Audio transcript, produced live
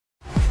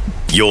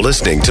You're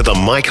listening to the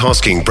Mike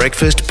Hosking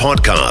Breakfast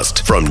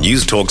Podcast from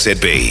News Talk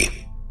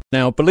ZB.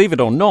 Now, believe it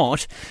or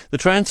not, the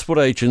Transport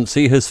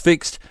Agency has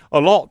fixed a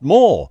lot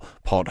more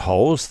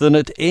potholes than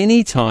at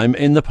any time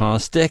in the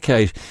past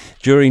decade.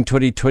 During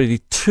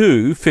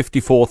 2022,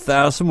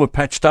 54,000 were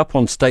patched up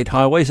on state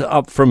highways,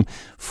 up from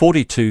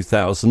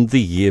 42,000 the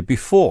year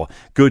before.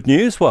 Good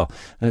news? Well,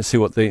 let's see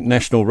what the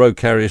National Road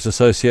Carriers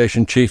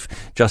Association Chief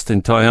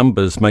Justin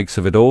Tighe-Umbers makes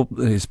of it all.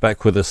 He's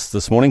back with us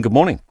this morning. Good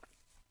morning.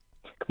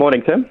 Good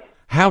morning, Tim.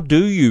 How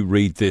do you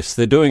read this?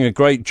 They're doing a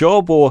great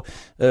job, or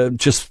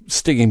just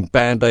sticking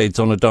Band-Aids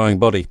on a dying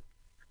body?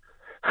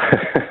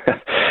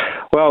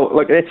 Well,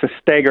 look, that's a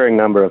staggering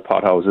number of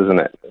potholes,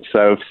 isn't it?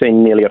 So we've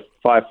seen nearly a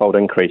five-fold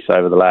increase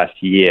over the last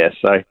year.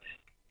 So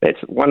that's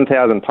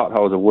 1,000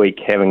 potholes a week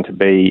having to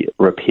be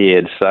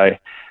repaired. So,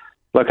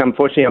 look,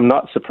 unfortunately, I'm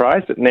not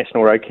surprised at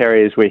National Road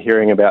Carriers. We're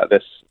hearing about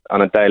this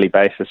on a daily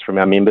basis from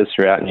our members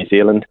throughout New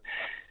Zealand.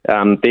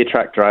 Their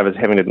truck drivers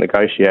having to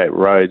negotiate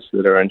roads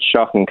that are in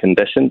shocking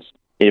conditions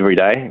every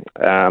day,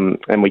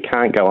 and we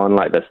can't go on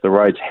like this. The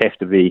roads have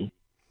to be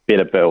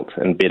better built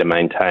and better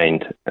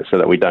maintained so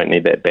that we don't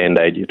need that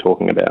Band-Aid you're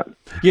talking about.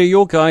 Yeah,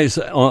 your guys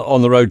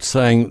on the road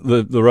saying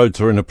the roads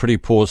are in a pretty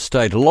poor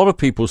state. A lot of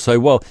people say,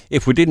 well,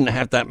 if we didn't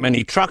have that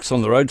many trucks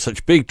on the road,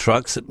 such big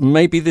trucks,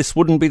 maybe this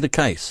wouldn't be the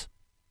case.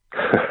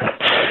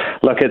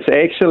 Look, it's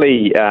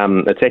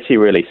actually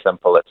really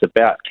simple. It's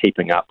about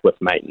keeping up with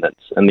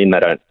maintenance, and then they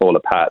don't fall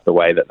apart the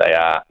way that they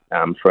are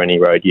for any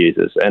road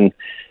users. And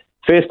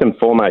first and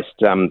foremost,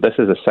 this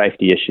is a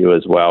safety issue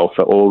as well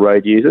for all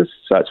road users.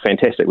 So it's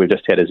fantastic. We've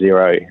just had a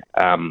zero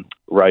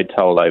road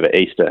toll over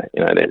Easter.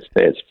 You know,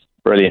 that's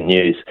brilliant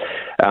news.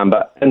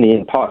 But in the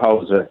end,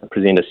 potholes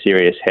present a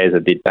serious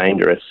hazard. They're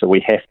dangerous, so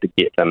we have to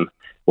get them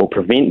or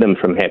prevent them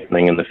from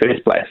happening in the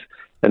first place.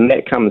 And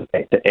that comes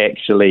back to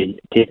actually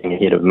getting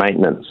ahead of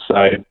maintenance.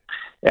 So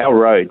our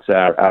roads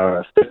are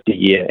a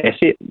 50-year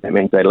asset. That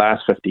means they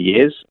last 50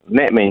 years. And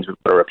that means we've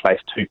got to replace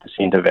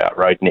 2% of our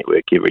road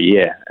network every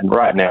year. And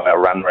right now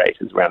our run rate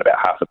is around about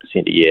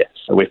 0.5% a year.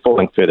 So we're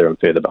falling further and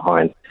further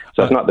behind.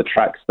 So it's not the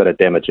trucks that are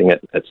damaging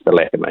it, it's the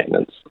lack of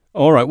maintenance.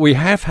 All right, we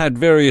have had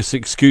various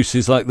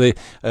excuses like the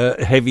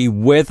heavy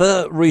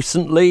weather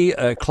recently,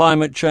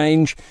 climate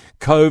change,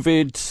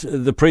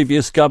 COVID, the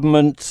previous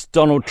government,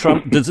 Donald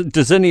Trump.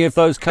 Does any of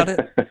those cut it?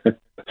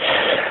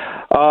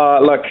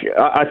 Look,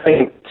 I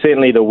think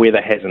certainly the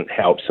weather hasn't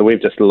helped. So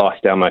we've just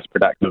lost our most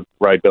productive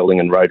road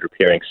building and road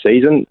repairing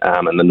season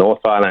in the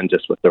North Island,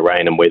 just with the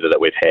rain and weather that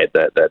we've had,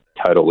 the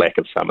total lack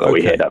of summer that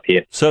we had up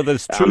here. So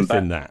there's truth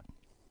in that?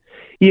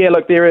 Yeah,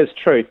 look, there is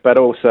truth, but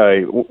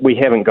also we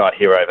haven't got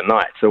here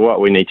overnight. So what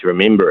we need to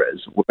remember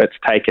is it's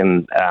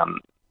taken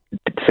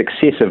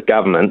successive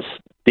governments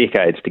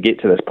decades to get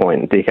to this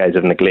point, decades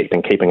of neglect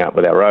and keeping up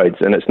with our roads.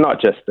 And it's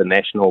not just the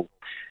national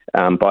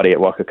body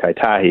at Waka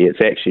Kotahi, it's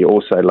actually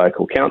also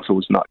local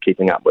councils not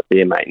keeping up with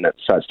their maintenance.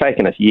 So it's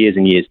taken us years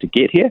and years to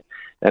get here,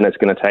 and it's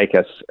going to take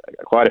us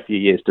quite a few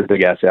years to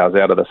dig ourselves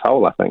out of this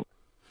hole, I think.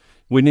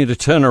 We need a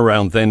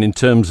turnaround then in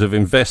terms of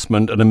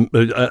investment and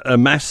a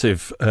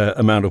massive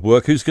amount of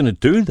work. Who's going to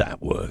do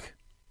that work?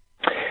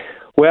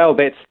 Well,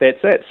 that's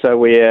it. So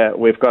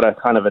we've got a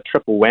kind of a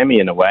triple whammy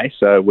in a way.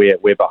 So we're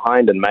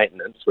behind in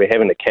maintenance. We're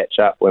having to catch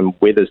up when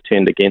weather's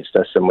turned against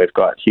us, and we've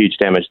got huge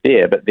damage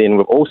there. But then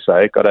we've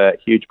also got a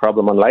huge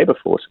problem on labour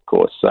force, of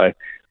course. So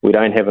we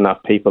don't have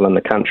enough people in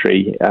the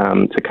country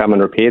to come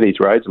and repair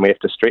these roads, and we have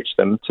to stretch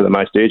them to the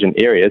most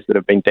urgent areas that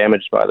have been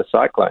damaged by the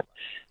cyclone.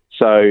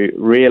 So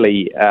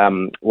really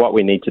what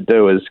we need to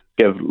do is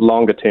give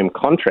longer-term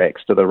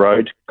contracts to the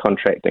road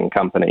contracting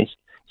companies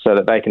so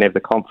that they can have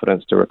the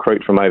confidence to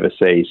recruit from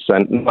overseas. So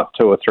not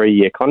 2 or 3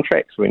 year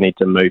contracts, we need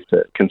to move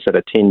to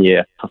consider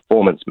 10-year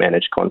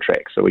performance-managed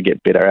contracts so we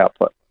get better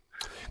output.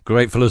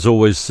 Grateful as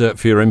always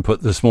for your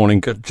input this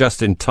morning.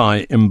 Justin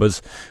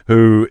Tighe-Umbers,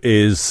 who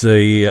is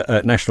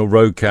the National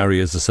Road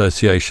Carriers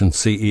Association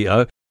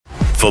CEO.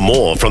 For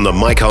more from the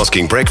Mike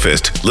Hosking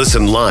Breakfast,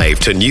 listen live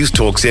to News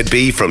Talk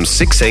ZB from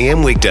 6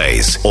 a.m.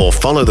 weekdays or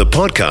follow the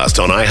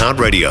podcast on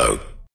iHeartRadio.